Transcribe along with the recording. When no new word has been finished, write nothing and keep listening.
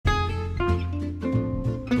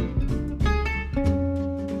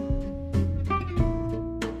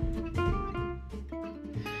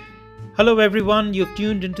Hello, everyone. You've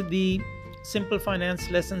tuned into the Simple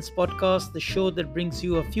Finance Lessons podcast, the show that brings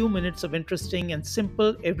you a few minutes of interesting and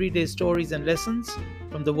simple everyday stories and lessons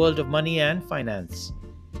from the world of money and finance.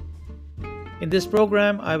 In this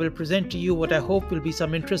program, I will present to you what I hope will be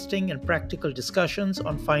some interesting and practical discussions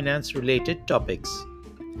on finance related topics.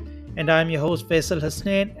 And I'm your host, Faisal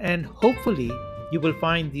Hasnain, and hopefully, you will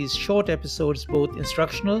find these short episodes both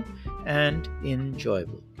instructional and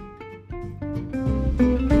enjoyable.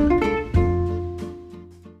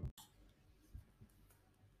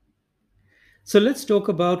 So, let's talk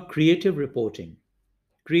about creative reporting.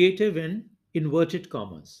 Creative in inverted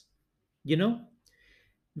commas. You know,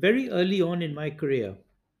 very early on in my career,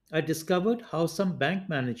 I discovered how some bank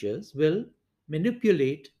managers will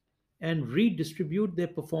manipulate and redistribute their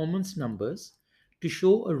performance numbers to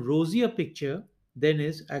show a rosier picture than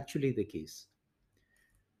is actually the case.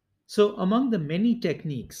 So, among the many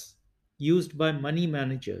techniques used by money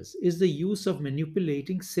managers is the use of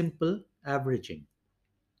manipulating simple averaging.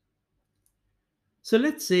 So,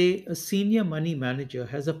 let's say a senior money manager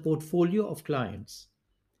has a portfolio of clients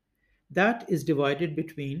that is divided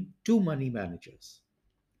between two money managers.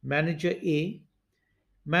 Manager A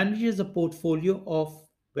manages a portfolio of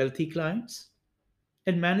wealthy clients,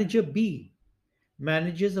 and Manager B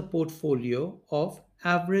manages a portfolio of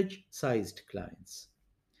average sized clients.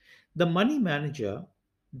 The money manager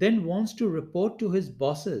then wants to report to his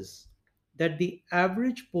bosses that the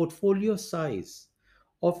average portfolio size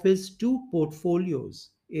of his two portfolios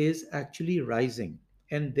is actually rising,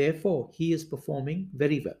 and therefore he is performing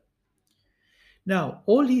very well. Now,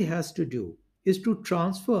 all he has to do is to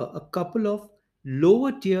transfer a couple of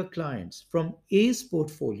lower tier clients from A's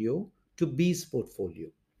portfolio to B's portfolio.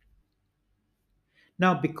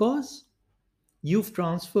 Now, because you've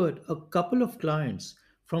transferred a couple of clients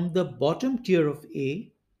from the bottom tier of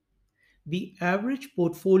A, the average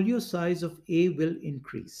portfolio size of A will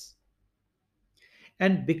increase.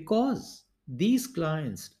 And because these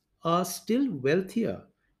clients are still wealthier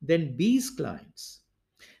than B's clients,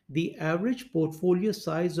 the average portfolio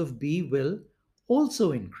size of B will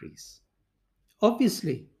also increase.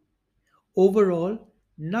 Obviously, overall,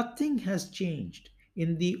 nothing has changed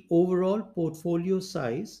in the overall portfolio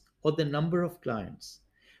size or the number of clients,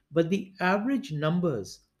 but the average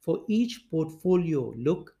numbers for each portfolio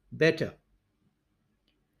look better.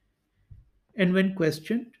 And when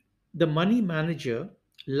questioned, the money manager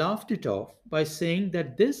laughed it off by saying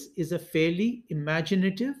that this is a fairly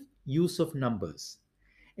imaginative use of numbers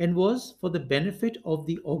and was for the benefit of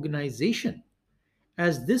the organization,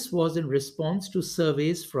 as this was in response to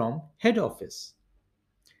surveys from head office.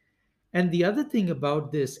 And the other thing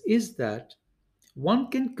about this is that one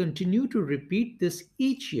can continue to repeat this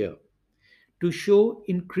each year to show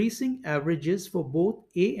increasing averages for both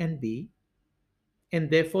A and B, and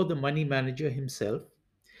therefore the money manager himself,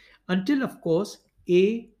 until, of course,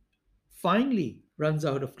 A finally runs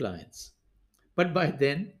out of clients. But by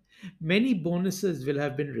then, many bonuses will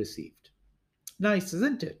have been received. Nice,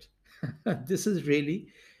 isn't it? This is really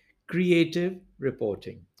creative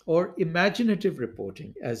reporting or imaginative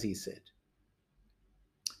reporting, as he said.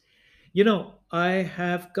 I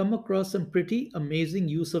have come across some pretty amazing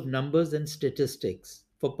use of numbers and statistics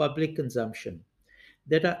for public consumption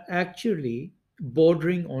that are actually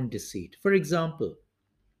bordering on deceit. For example,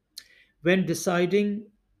 when deciding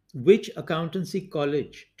which accountancy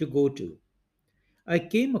college to go to, I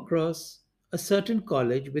came across a certain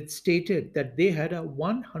college which stated that they had a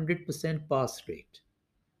 100% pass rate.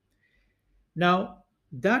 Now,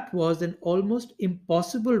 that was an almost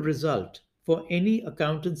impossible result for any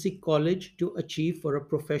accountancy college to achieve for a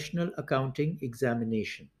professional accounting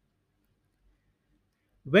examination.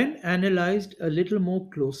 When analyzed a little more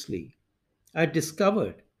closely, I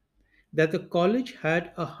discovered that the college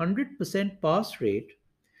had a 100% pass rate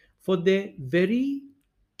for their very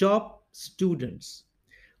top students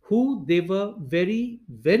who they were very,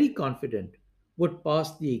 very confident would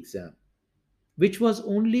pass the exam, which was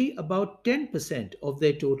only about 10% of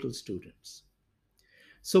their total students.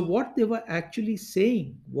 So, what they were actually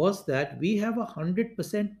saying was that we have a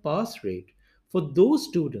 100% pass rate for those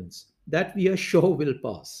students that we are sure will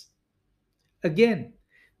pass. Again,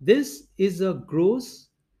 this is a gross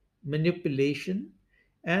manipulation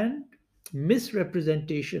and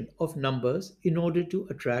misrepresentation of numbers in order to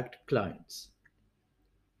attract clients.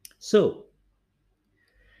 So,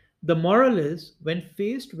 the moral is when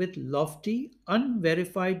faced with lofty,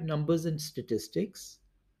 unverified numbers and statistics,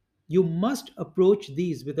 you must approach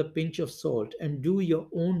these with a pinch of salt and do your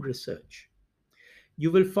own research.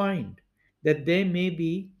 You will find that there may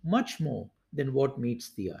be much more than what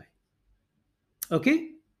meets the eye.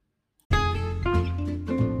 Okay?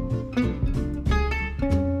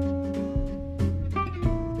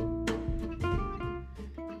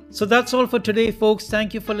 So that's all for today, folks.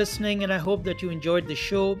 Thank you for listening, and I hope that you enjoyed the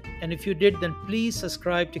show. And if you did, then please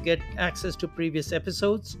subscribe to get access to previous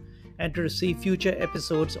episodes and to receive future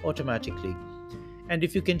episodes automatically. And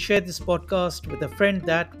if you can share this podcast with a friend,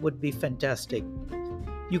 that would be fantastic.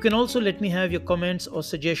 You can also let me have your comments or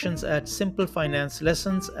suggestions at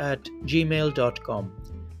simplefinancelessons@gmail.com.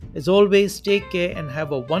 As always, take care and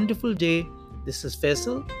have a wonderful day. This is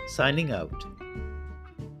Faisal signing out.